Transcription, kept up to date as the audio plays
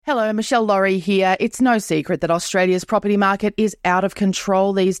Hello, Michelle Laurie here. It's no secret that Australia's property market is out of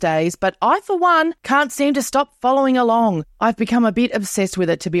control these days, but I, for one, can't seem to stop following along. I've become a bit obsessed with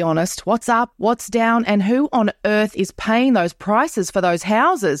it, to be honest. What's up, what's down, and who on earth is paying those prices for those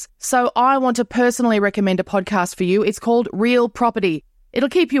houses? So I want to personally recommend a podcast for you. It's called Real Property. It'll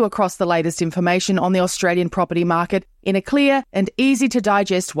keep you across the latest information on the Australian property market in a clear and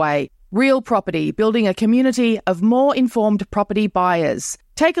easy-to-digest way. Real Property, building a community of more informed property buyers.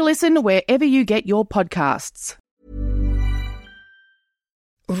 Take a listen wherever you get your podcasts.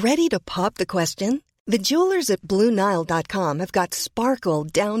 Ready to pop the question? The jewelers at BlueNile.com have got sparkle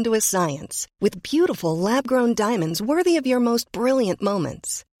down to a science with beautiful lab-grown diamonds worthy of your most brilliant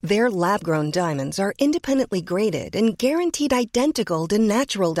moments. Their lab-grown diamonds are independently graded and guaranteed identical to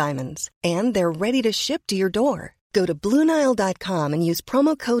natural diamonds, and they're ready to ship to your door. Go to BlueNile.com and use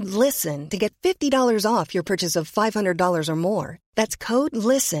promo code LISTEN to get $50 off your purchase of $500 or more. That's code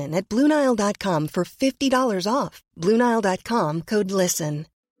LISTEN at BlueNile.com for $50 off. BlueNile.com, code LISTEN.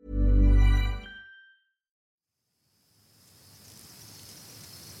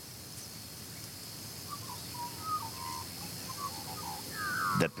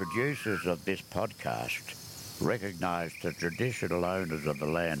 The producers of this podcast recognise the traditional owners of the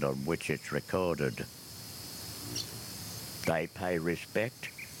land on which it's recorded. They pay respect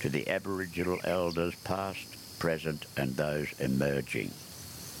to the Aboriginal elders past, present and those emerging.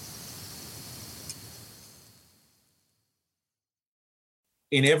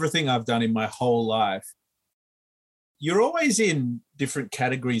 In everything I've done in my whole life, you're always in different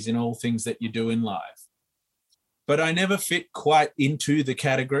categories in all things that you do in life. But I never fit quite into the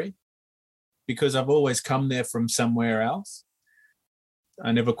category because I've always come there from somewhere else.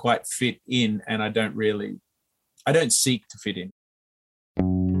 I never quite fit in, and I don't seek to fit in.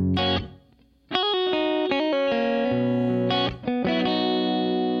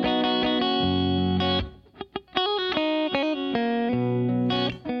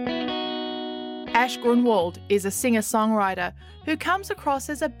 Ash Grunwald is a singer-songwriter who comes across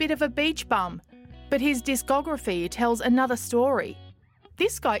as a bit of a beach bum, but his discography tells another story.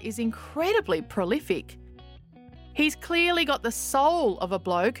 This guy is incredibly prolific. He's clearly got the soul of a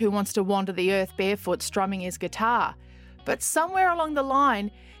bloke who wants to wander the earth barefoot strumming his guitar, but somewhere along the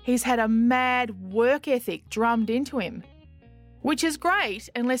line, he's had a mad work ethic drummed into him, which is great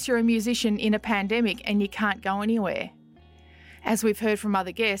unless you're a musician in a pandemic and you can't go anywhere. As we've heard from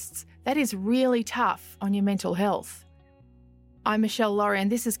other guests, that is really tough on your mental health. I'm Michelle Laurie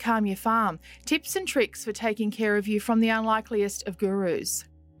and this is Calm Your Farm, tips and tricks for taking care of you from the unlikeliest of gurus.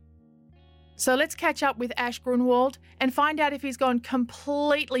 So let's catch up with Ash Grunwald and find out if he's gone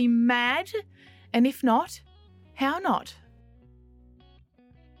completely mad, and if not, how not?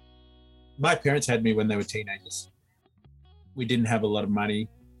 My parents had me when they were teenagers. We didn't have a lot of money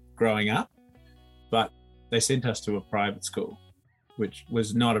growing up, but they sent us to a private school, which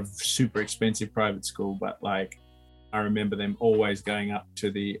was not a super expensive private school, but I remember them always going up to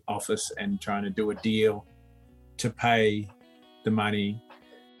the office and trying to do a deal to pay the money.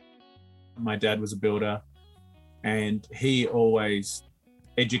 My dad was a builder and he always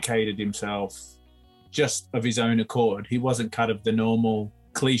educated himself just of his own accord. He wasn't cut of the normal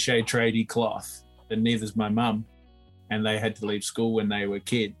cliche tradie cloth, and neither's my mum. And they had to leave school when they were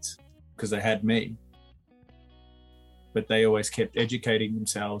kids because they had me. But they always kept educating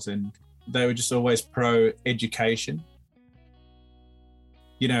themselves and they were just always pro-education.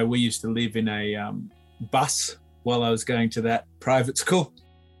 You know, we used to live in a bus while I was going to that private school.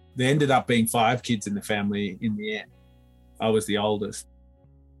 There ended up being 5 kids in the family in the end. I was the oldest.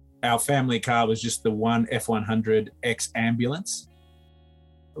 Our family car was just the one F100 X ambulance.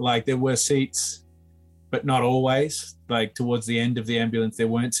 There were seats, but not always. Towards the end of the ambulance, there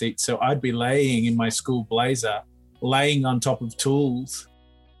weren't seats. So I'd be laying in my school blazer, laying on top of tools,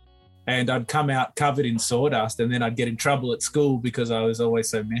 and I'd come out covered in sawdust, and then I'd get in trouble at school because I was always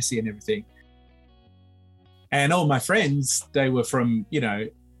so messy and everything. And all my friends, they were from,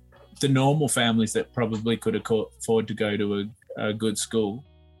 the normal families that probably could afford to go to a good school.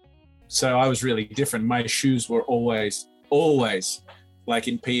 So I was really different. My shoes were always, like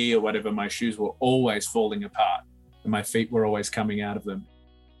in PE or whatever, my shoes were always falling apart and my feet were always coming out of them.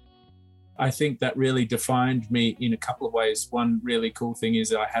 I think that really defined me in a couple of ways. One really cool thing is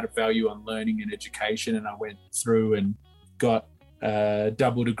that I had a value on learning and education, and I went through and got a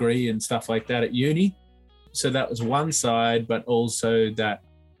double degree and stuff like that at uni. So that was one side, but also that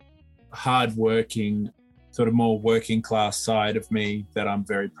hardworking, sort of more working class side of me that I'm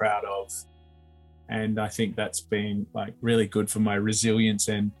very proud of. And I think that's been really good for my resilience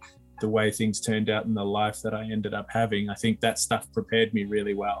and the way things turned out in the life that I ended up having, I think that stuff prepared me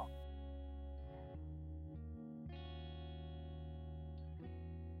really well.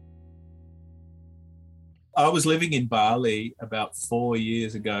 I was living in Bali about 4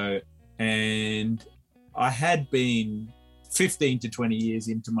 years ago, and I had been 15 to 20 years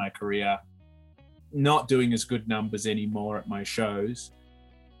into my career, not doing as good numbers anymore at my shows,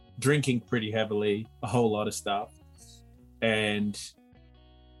 drinking pretty heavily, a whole lot of stuff. And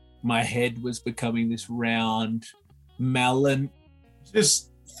my head was becoming this round melon,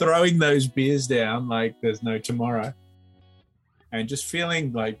 just throwing those beers down like there's no tomorrow. And just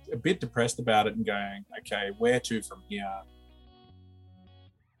feeling like a bit depressed about it and going, okay, where to from here?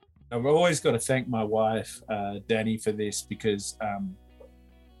 I've always got to thank my wife, Danny, for this, because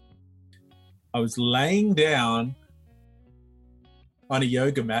I was laying down on a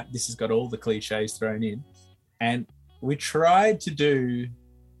yoga mat. This has got all the cliches thrown in. And we tried to do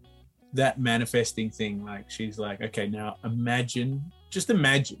that manifesting thing. Like, she's like, okay, now just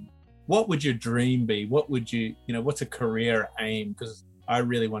imagine. What would your dream be? What would you know, what's a career aim? Because I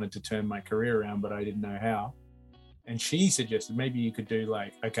really wanted to turn my career around, but I didn't know how. And she suggested maybe you could do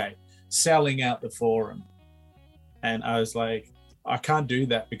like, okay, selling out the forum. And I was like, I can't do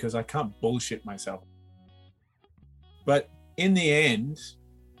that because I can't bullshit myself. But in the end,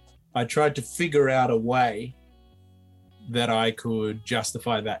 I tried to figure out a way that I could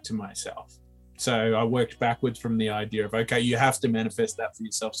justify that to myself. So I worked backwards from the idea of, okay, you have to manifest that for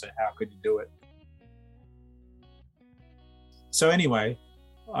yourself. So how could you do it? So anyway,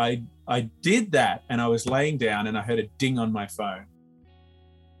 I did that, and I was laying down and I heard a ding on my phone.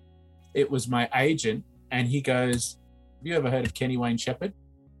 It was my agent, and he goes, have you ever heard of Kenny Wayne Shepherd?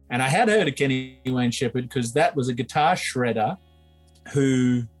 And I had heard of Kenny Wayne Shepherd because that was a guitar shredder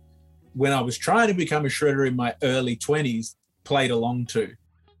who, when I was trying to become a shredder in my early 20s, played along to.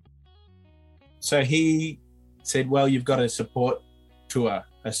 So he said, well, you've got a support tour,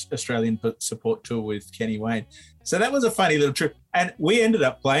 an Australian support tour with Kenny Wayne. So that was a funny little trip. And we ended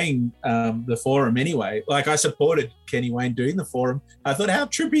up playing the forum anyway. Like, I supported Kenny Wayne doing the forum. I thought, how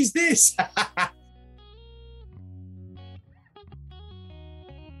trippy is this?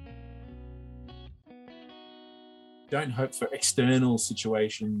 Don't hope for external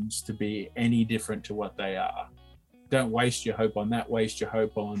situations to be any different to what they are. Don't waste your hope on that. Waste your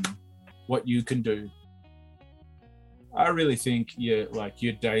hope on what you can do. I really think your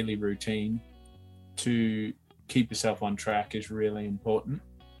daily routine to keep yourself on track is really important.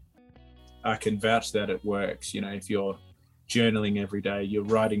 I can vouch that it works. You know, if you're journaling every day, you're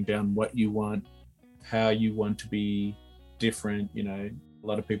writing down what you want, how you want to be different. You know, a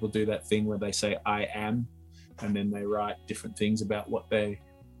lot of people do that thing where they say, I am, and then they write different things about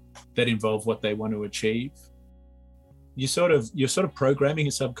that involve what they want to achieve. You're sort of programming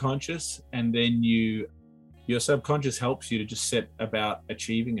your subconscious, and then your subconscious helps you to just set about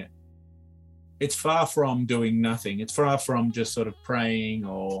achieving it. It's far from doing nothing. It's far from just sort of praying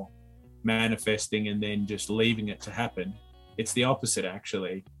or manifesting and then just leaving it to happen. It's the opposite,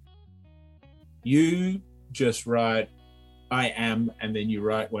 actually. You just write, I am, and then you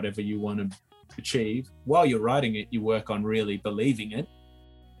write whatever you want to achieve. While you're writing it, you work on really believing it.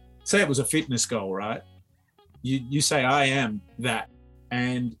 Say it was a fitness goal, right? You say, I am that.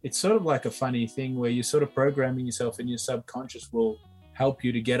 And it's sort of like a funny thing where you're sort of programming yourself, and your subconscious will help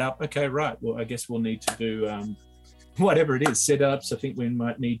you to get up. Okay, right. Well, I guess we'll need to do whatever it is, sit-ups. I think we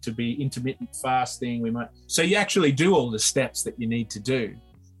might need to be intermittent fasting. So you actually do all the steps that you need to do,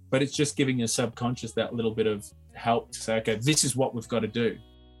 but it's just giving your subconscious that little bit of help to say, okay, this is what we've got to do.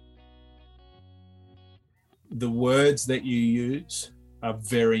 The words that you use are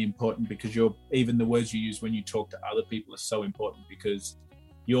very important, because even the words you use when you talk to other people are so important, because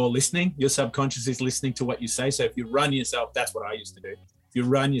you're listening, your subconscious is listening to what you say. So if you run yourself, that's what I used to do. If you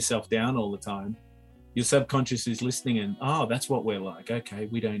run yourself down all the time, your subconscious is listening and, oh, that's what we're like. Okay,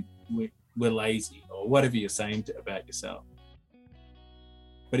 we're lazy, or whatever you're saying about yourself.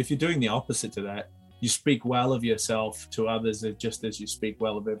 But if you're doing the opposite to that, you speak well of yourself to others just as you speak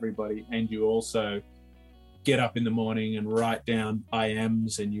well of everybody, and you also get up in the morning and write down I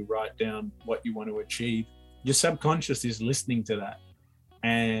ams, and you write down what you want to achieve. Your subconscious is listening to that,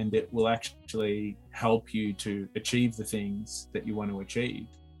 and it will actually help you to achieve the things that you want to achieve.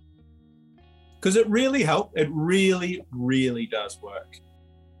 Because it really helps. It really, really does work.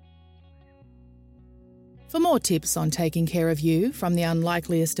 For more tips on taking care of you from the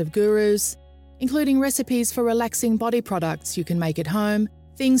unlikeliest of gurus, including recipes for relaxing body products you can make at home,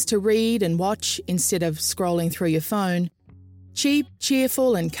 things to read and watch instead of scrolling through your phone, cheap,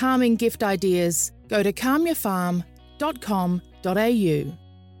 cheerful and calming gift ideas, go to calmyourfarm.com.au.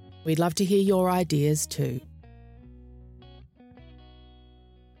 We'd love to hear your ideas too.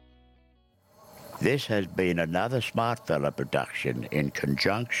 This has been another Smartfella production in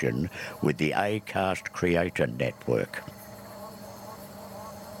conjunction with the Acast Creator Network.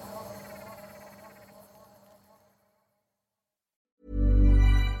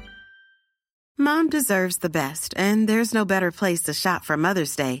 Mom deserves the best, and there's no better place to shop for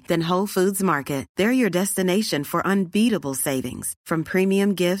Mother's Day than Whole Foods Market. They're your destination for unbeatable savings, from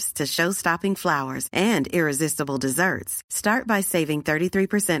premium gifts to show-stopping flowers and irresistible desserts. Start by saving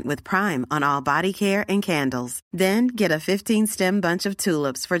 33% with Prime on all body care and candles. Then get a 15-stem bunch of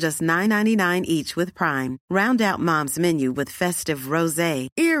tulips for just $9.99 each with Prime. Round out Mom's menu with festive rosé,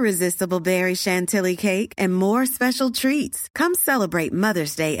 irresistible berry chantilly cake, and more special treats. Come celebrate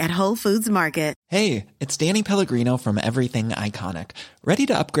Mother's Day at Whole Foods Market. Hey, it's Danny Pellegrino from Everything Iconic. Ready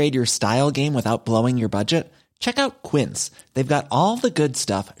to upgrade your style game without blowing your budget? Check out Quince. They've got all the good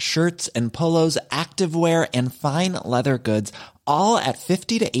stuff, shirts and polos, activewear, and fine leather goods, all at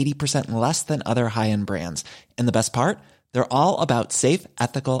 50 to 80% less than other high-end brands. And the best part? They're all about safe,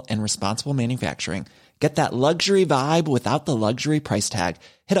 ethical, and responsible manufacturing. Get that luxury vibe without the luxury price tag.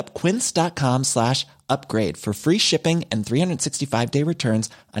 Hit up quince.com/upgrade for free shipping and 365-day returns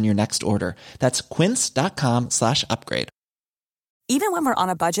on your next order. That's quince.com/upgrade. Even when we're on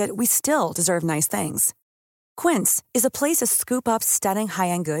a budget, we still deserve nice things. Quince is a place to scoop up stunning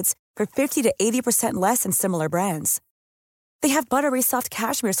high-end goods for 50 to 80% less than similar brands. They have buttery soft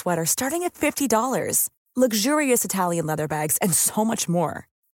cashmere sweaters starting at $50, luxurious Italian leather bags, and so much more.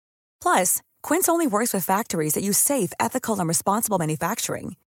 Plus, Quince only works with factories that use safe, ethical, and responsible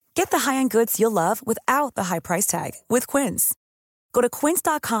manufacturing. Get the high-end goods you'll love without the high price tag with Quince. Go to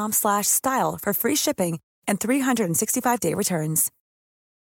quince.com/style for free shipping and 365-day returns.